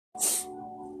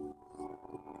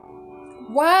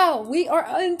Wow, we are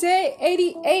on day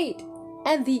 88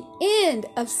 and the end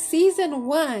of season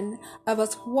 1 of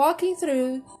us walking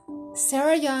through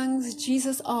Sarah Young's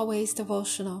Jesus Always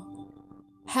devotional.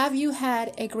 Have you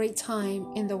had a great time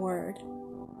in the Word?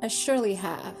 I surely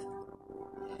have.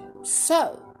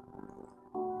 So,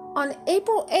 on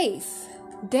April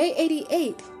 8th, day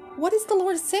 88, what is the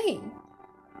Lord saying?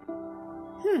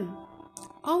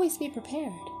 Always be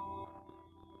prepared.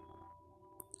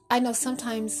 I know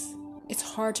sometimes it's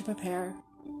hard to prepare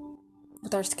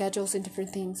with our schedules and different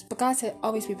things, but God said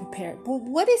always be prepared. Well,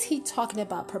 what is He talking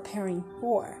about preparing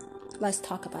for? Let's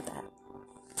talk about that.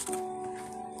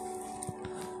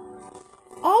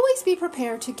 Always be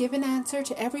prepared to give an answer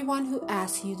to everyone who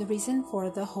asks you the reason for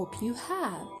the hope you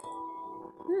have.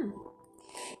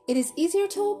 It is easier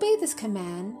to obey this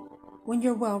command when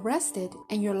you're well rested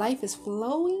and your life is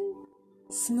flowing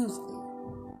smoothly.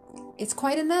 It's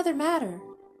quite another matter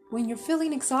when you're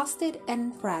feeling exhausted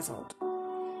and frazzled.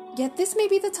 Yet this may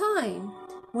be the time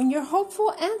when your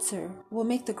hopeful answer will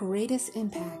make the greatest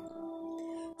impact.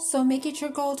 So make it your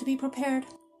goal to be prepared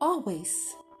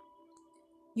always.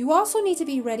 You also need to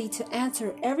be ready to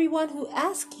answer everyone who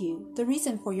asks you the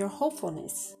reason for your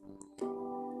hopefulness.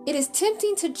 It is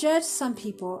tempting to judge some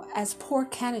people as poor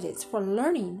candidates for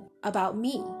learning about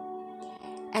me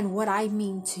and what I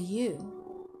mean to you.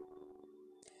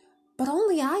 But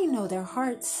only I know their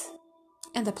hearts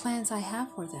and the plans I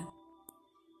have for them.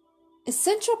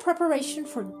 Essential preparation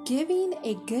for giving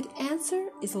a good answer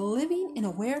is living in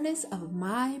awareness of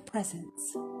my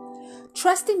presence,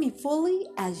 trusting me fully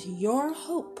as your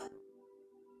hope.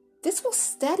 This will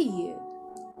steady you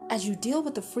as you deal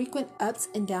with the frequent ups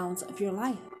and downs of your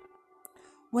life.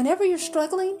 Whenever you're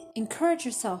struggling, encourage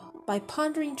yourself by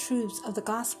pondering truths of the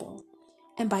gospel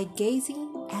and by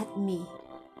gazing at me,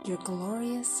 your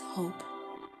glorious hope.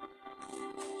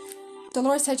 The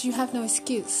Lord said you have no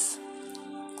excuse.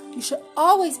 You should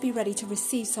always be ready to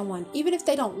receive someone, even if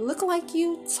they don't look like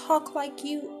you, talk like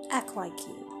you, act like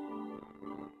you.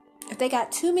 If they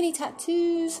got too many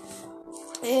tattoos,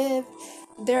 if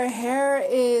their hair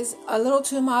is a little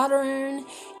too modern,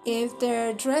 if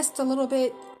they're dressed a little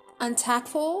bit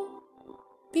untactful,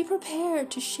 be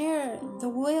prepared to share the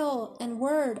will and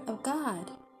word of God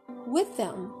with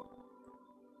them.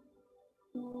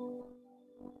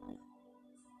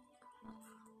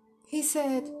 He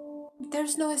said,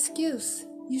 there's no excuse.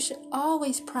 You should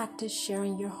always practice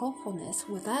sharing your hopefulness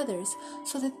with others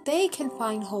so that they can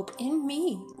find hope in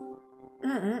me.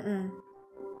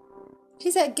 He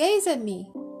said, gaze at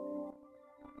me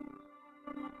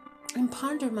and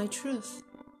ponder my truth.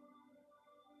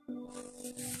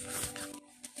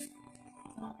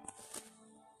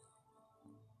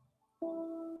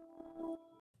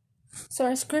 So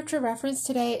our scripture reference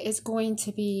today is going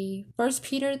to be 1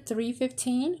 Peter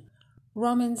 3:15,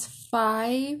 Romans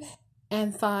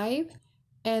 5:5,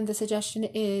 and the suggestion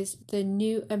is the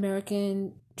New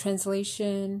American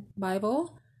Translation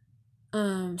Bible,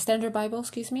 Standard Bible,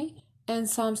 and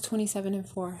Psalms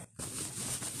 27:4.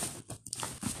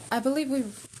 I believe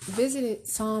we've visited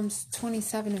Psalms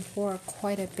 27:4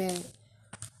 quite a bit,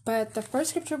 but the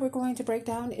first scripture we're going to break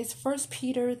down is 1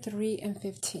 Peter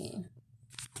 3:15.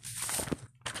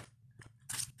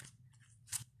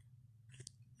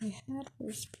 I had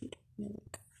 1 Peter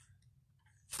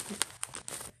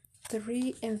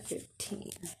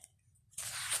 3:15.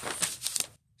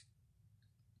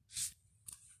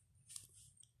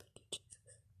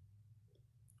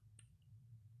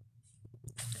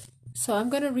 So I'm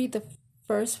going to read the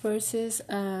first verses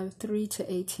of 3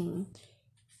 to 18,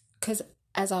 because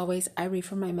as always, I read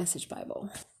from my Message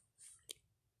Bible.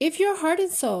 If with your heart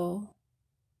and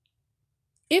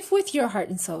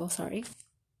soul,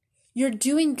 you're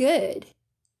doing good,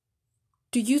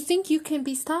 do you think you can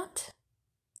be stopped?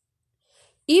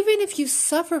 Even if you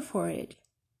suffer for it,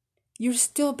 you're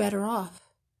still better off.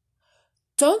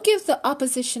 Don't give the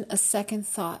opposition a second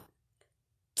thought.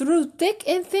 Through thick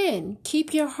and thin,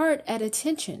 keep your heart at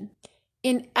attention,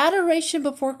 in adoration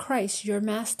before Christ, your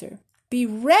Master. Be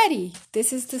ready.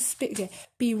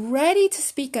 Be ready to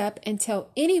speak up and tell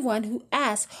anyone who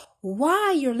asks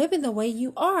why you're living the way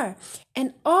you are,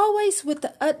 and always with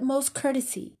the utmost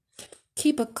courtesy.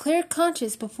 Keep a clear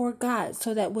conscience before God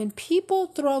so that when people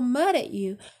throw mud at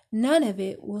you, none of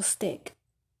it will stick.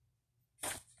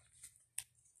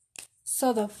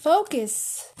 So the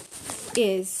focus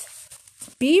is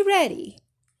be ready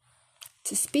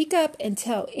to speak up and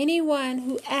tell anyone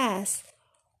who asks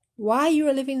why you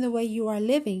are living the way you are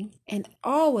living, and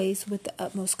always with the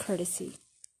utmost courtesy.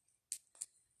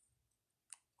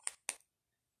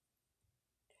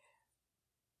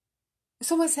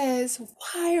 Someone says,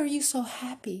 why are you so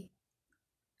happy?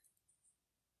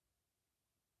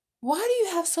 Why do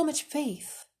you have so much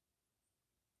faith?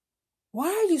 Why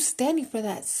are you standing for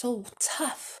that so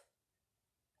tough?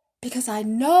 Because I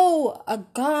know a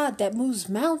God that moves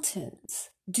mountains.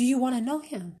 Do you want to know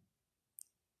him?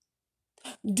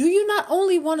 Do you not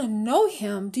only want to know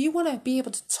him, do you want to be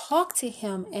able to talk to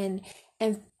him and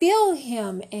feel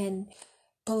him and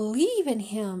believe in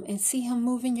him and see him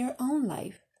move in your own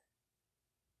life?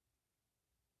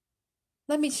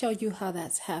 Let me show you how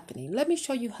that's happening. Let me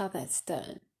show you how that's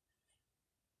done.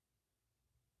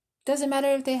 Doesn't matter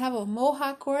if they have a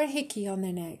mohawk or a hickey on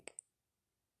their neck.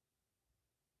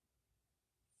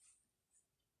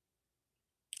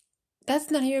 That's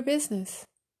none of your business.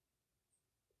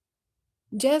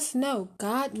 Just know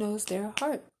God knows their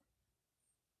heart.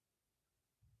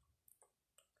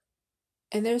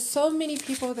 And there's so many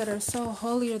people that are so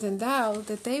holier than thou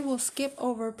that they will skip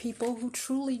over people who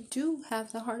truly do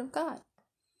have the heart of God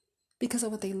because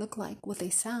of what they look like, what they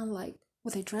sound like,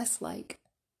 what they dress like.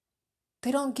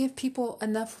 They don't give people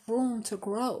enough room to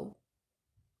grow.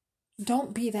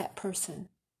 Don't be that person.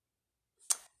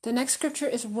 The next scripture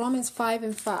is Romans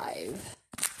 5:5.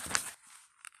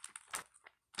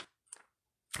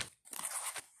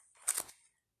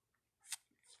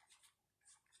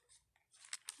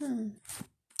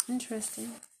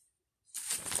 Interesting.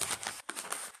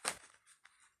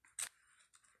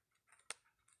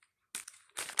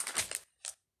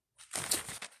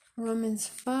 Romans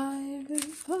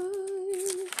 5:5.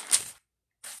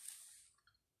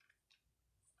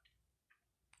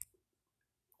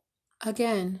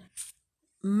 Again,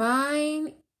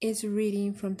 mine is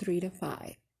reading from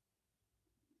 3-5.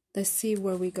 Let's see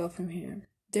where we go from here.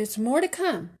 There's more to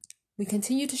come. We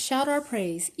continue to shout our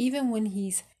praise even when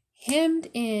he's hemmed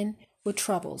in with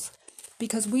troubles.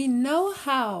 Because we know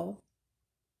how,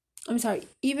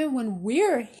 even when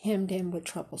we're hemmed in with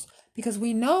troubles. Because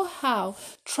we know how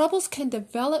troubles can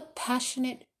develop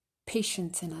passionate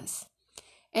patience in us.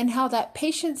 And how that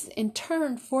patience in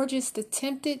turn forges the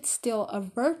tempted steel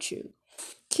of virtue,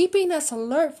 keeping us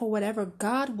alert for whatever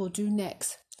God will do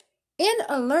next. In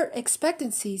alert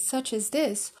expectancy such as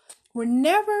this, we're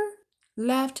never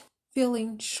left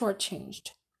feeling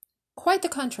shortchanged. Quite the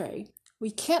contrary,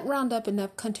 we can't round up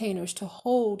enough containers to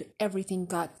hold everything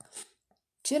God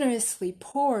generously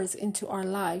pours into our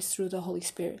lives through the Holy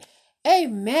Spirit.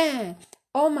 Amen.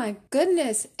 Oh my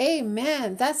goodness.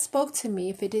 Amen. That spoke to me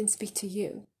if it didn't speak to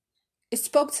you. It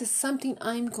spoke to something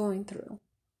I'm going through.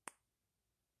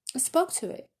 It spoke to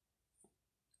it.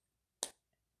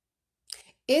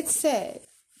 It said,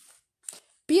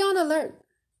 be on alert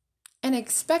and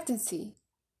expectancy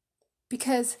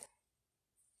because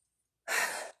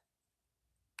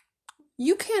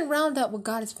you can't round up what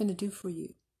God is going to do for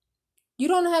you. You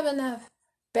don't have enough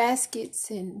baskets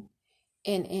and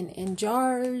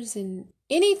jars and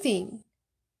anything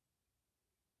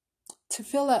to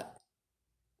fill up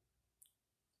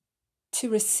to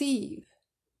receive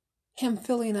him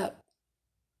filling up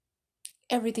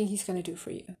everything he's going to do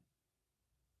for you.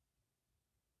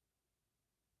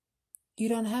 You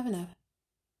don't have enough.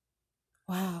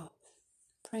 Wow.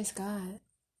 Praise God.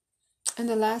 And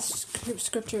the last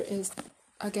scripture is,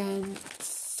 again,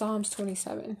 Psalms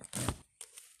 27:4.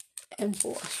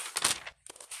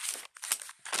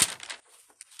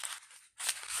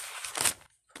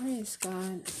 Praise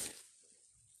God.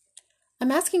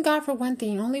 I'm asking God for one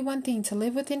thing, only one thing, to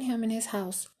live within him in his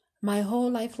house my whole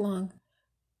life long.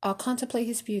 I'll contemplate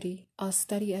his beauty. I'll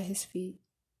study at his feet.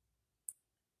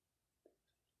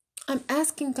 I'm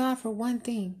asking God for one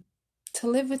thing, to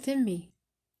live within me.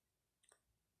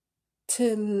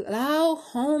 To allow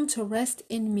home to rest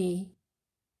in me.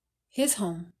 His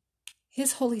home.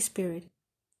 His Holy Spirit.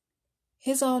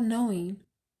 His all-knowing.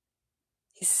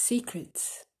 His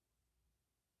secrets.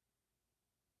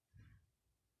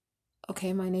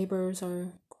 Okay, my neighbors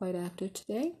are quite active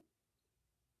today.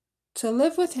 To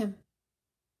live with him.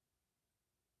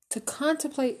 To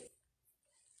contemplate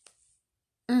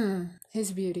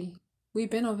his beauty. We've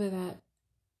been over that.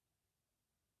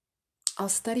 I'll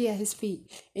study at his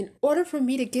feet. In order for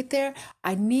me to get there,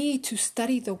 I need to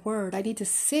study the word. I need to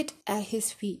sit at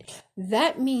his feet.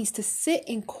 That means to sit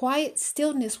in quiet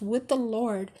stillness with the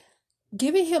Lord,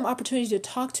 giving him opportunity to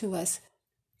talk to us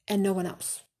and no one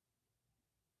else.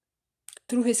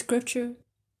 Through his scripture,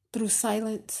 through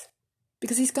silence,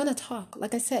 because he's going to talk.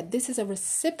 Like I said, this is a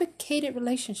reciprocated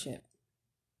relationship.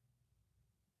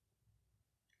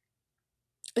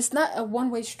 It's not a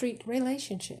one-way street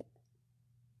relationship.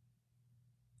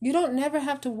 You don't never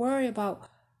have to worry about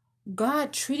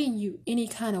God treating you any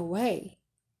kind of way.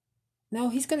 No,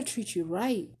 he's going to treat you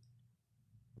right.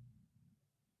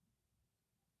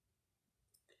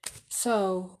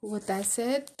 So, with that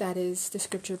said, that is the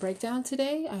scripture breakdown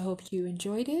today. I hope you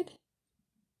enjoyed it.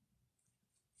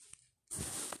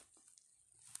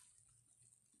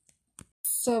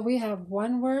 So, we have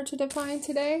one word to define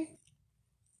today.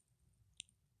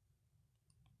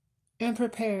 And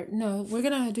prepared. No, we're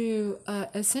going to do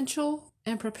essential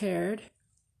and prepared.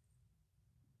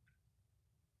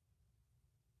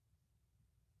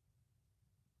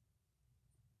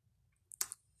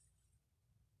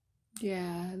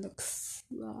 Yeah, it looks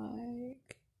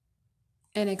like.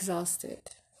 And exhausted.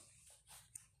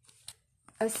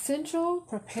 Essential,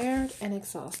 prepared, and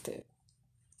exhausted.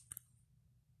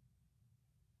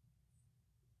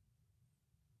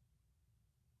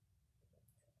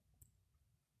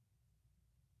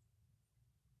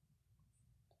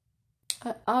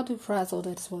 I'll do frazzled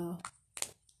as well.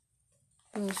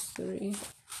 Those three.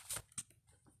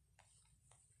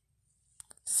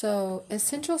 So,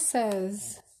 essential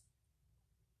says.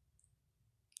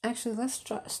 Actually, let's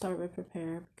start with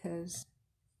prepare because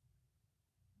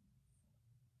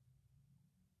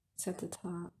it's at the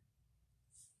top.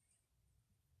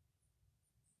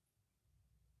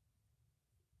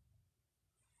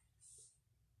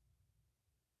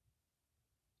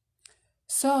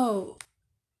 So,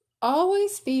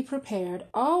 always be prepared.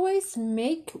 Always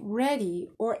make ready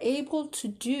or able to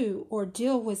do or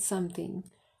deal with something.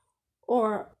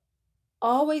 Or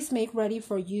always make ready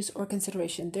for use or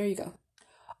consideration. There you go.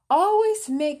 Always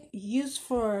make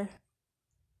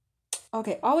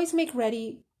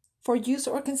ready for use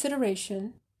or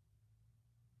consideration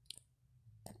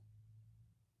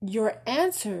your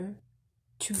answer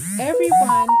to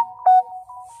everyone.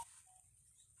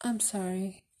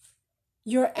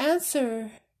 Your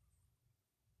answer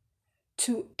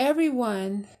to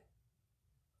everyone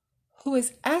who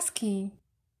is asking,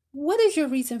 what is your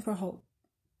reason for hope?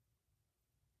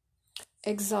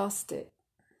 Exhausted.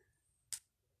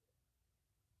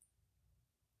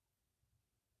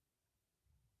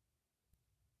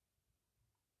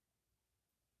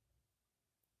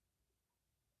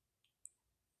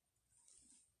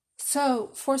 So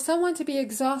for someone to be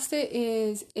exhausted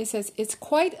it says it's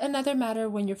quite another matter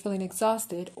when you're feeling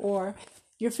exhausted or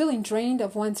you're feeling drained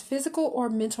of one's physical or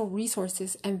mental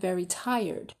resources and very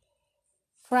tired.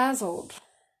 Frazzled.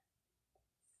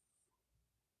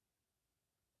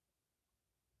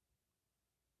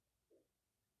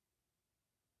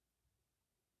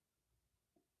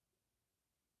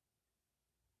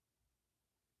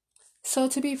 So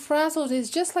to be frazzled is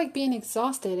just like being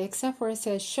exhausted, except for it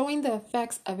says showing the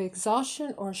effects of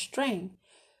exhaustion or strain.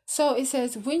 So it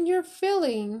says when you're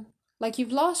feeling like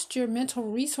you've lost your mental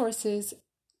resources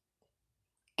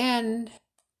and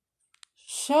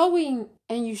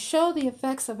you show the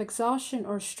effects of exhaustion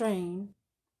or strain,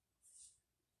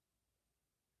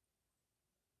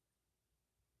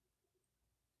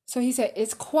 so he said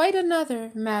it's quite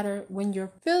another matter when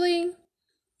you're feeling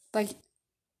like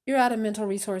you're out of mental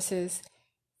resources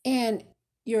and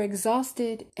you're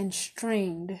exhausted and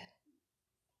strained.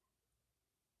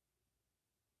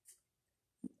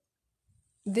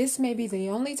 This may be the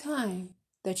only time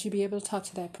that you'll be able to talk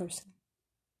to that person.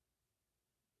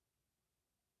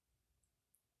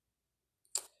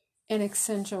 And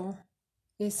essential.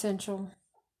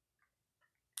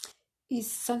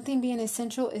 Something being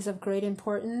essential is of great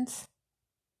importance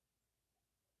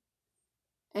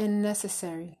and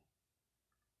necessary.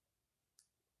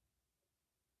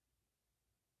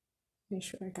 Make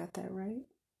sure I got that right.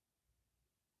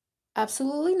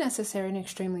 Absolutely necessary and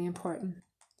extremely important.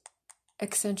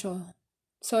 Essential.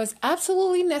 So it's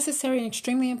absolutely necessary and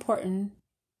extremely important.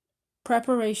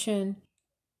 Preparation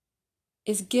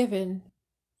is given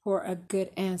for a good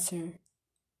answer.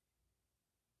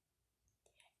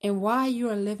 And why you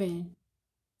are living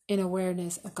in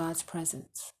awareness of God's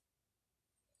presence.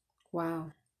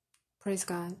 Wow. Praise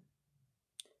God.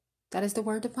 That is the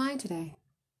word defined today.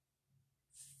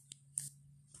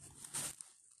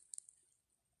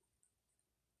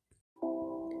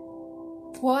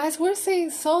 Well, as we're saying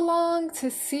so long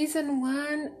to season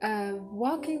 1 of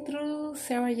Walking Through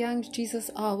Sarah Young's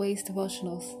Jesus Always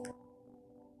devotionals,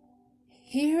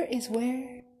 here is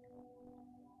where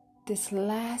this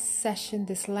last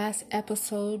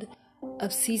episode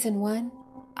of season 1,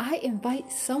 I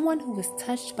invite someone who was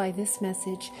touched by this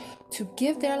message to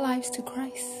give their lives to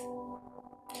Christ,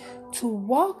 to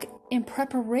walk in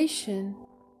preparation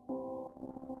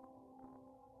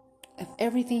of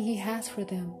everything He has for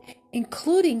them,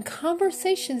 including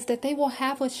conversations that they will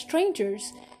have with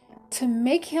strangers to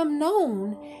make Him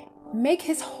known, make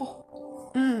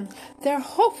their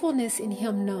hopefulness in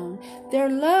Him known, their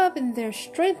love and their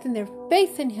strength and their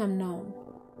faith in Him known.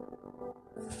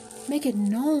 Make it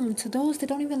known to those that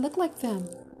don't even look like them.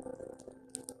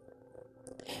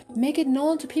 Make it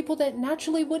known to people that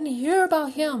naturally wouldn't hear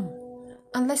about him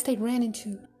unless they ran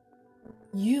into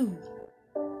you.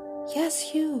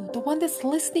 Yes, you, the one that's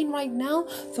listening right now,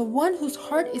 the one whose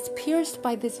heart is pierced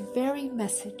by this very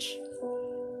message.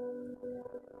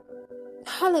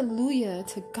 Hallelujah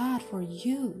to God for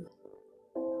you,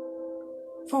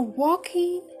 for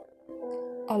walking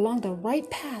along the right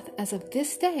path as of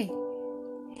this day,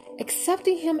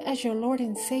 accepting him as your Lord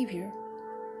and Savior,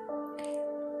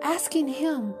 asking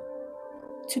him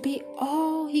to be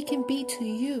all he can be to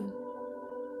you.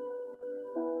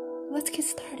 Let's get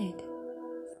started.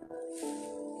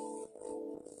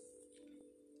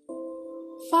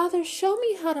 Father, show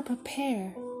me how to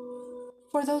prepare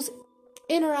for those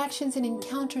interactions and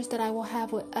encounters that I will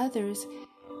have with others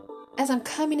as I'm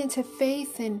coming into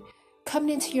faith and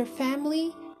coming into your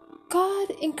family.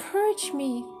 God, encourage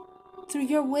me through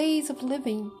your ways of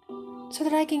living so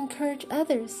that I can encourage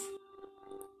others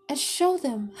and show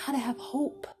them how to have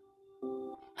hope,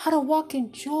 how to walk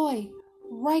in joy,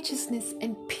 righteousness,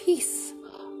 and peace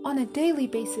on a daily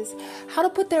basis, how to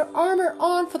put their armor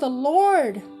on for the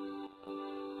Lord,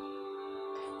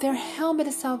 their helmet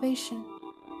of salvation,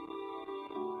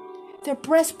 their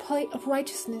breastplate of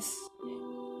righteousness,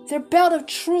 their belt of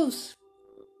truth,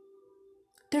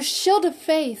 their shield of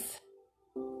faith,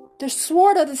 their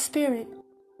sword of the Spirit,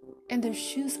 and their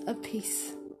shoes of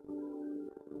peace.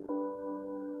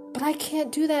 But I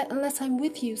can't do that unless I'm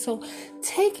with you. So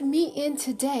take me in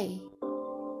today.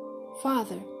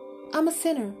 Father, I'm a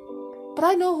sinner, but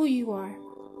I know who you are.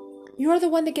 You're the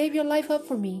one that gave your life up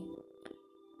for me.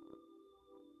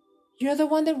 You're the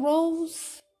one that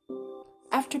rose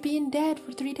after being dead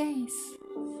for 3 days.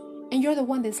 And you're the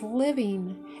one that's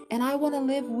living, and I want to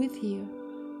live with you.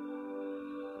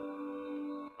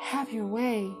 Have your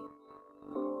way.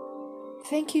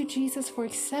 Thank you, Jesus, for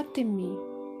accepting me.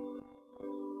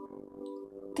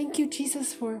 Thank you,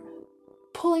 Jesus, for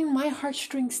pulling my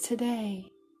heartstrings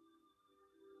today.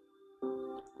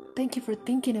 Thank you for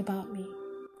thinking about me.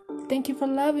 Thank you for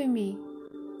loving me.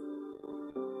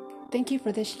 Thank you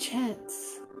for this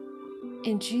chance.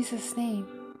 In Jesus' name,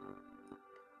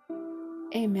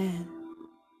 amen.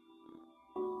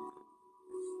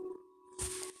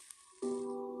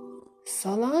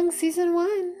 So long, season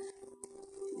 1.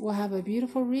 We'll have a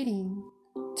beautiful reading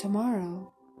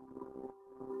tomorrow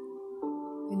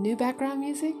with new background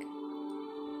music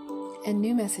and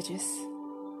new messages.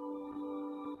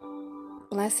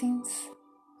 Blessings,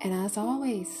 and as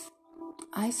always,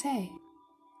 I say,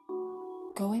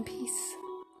 go in peace.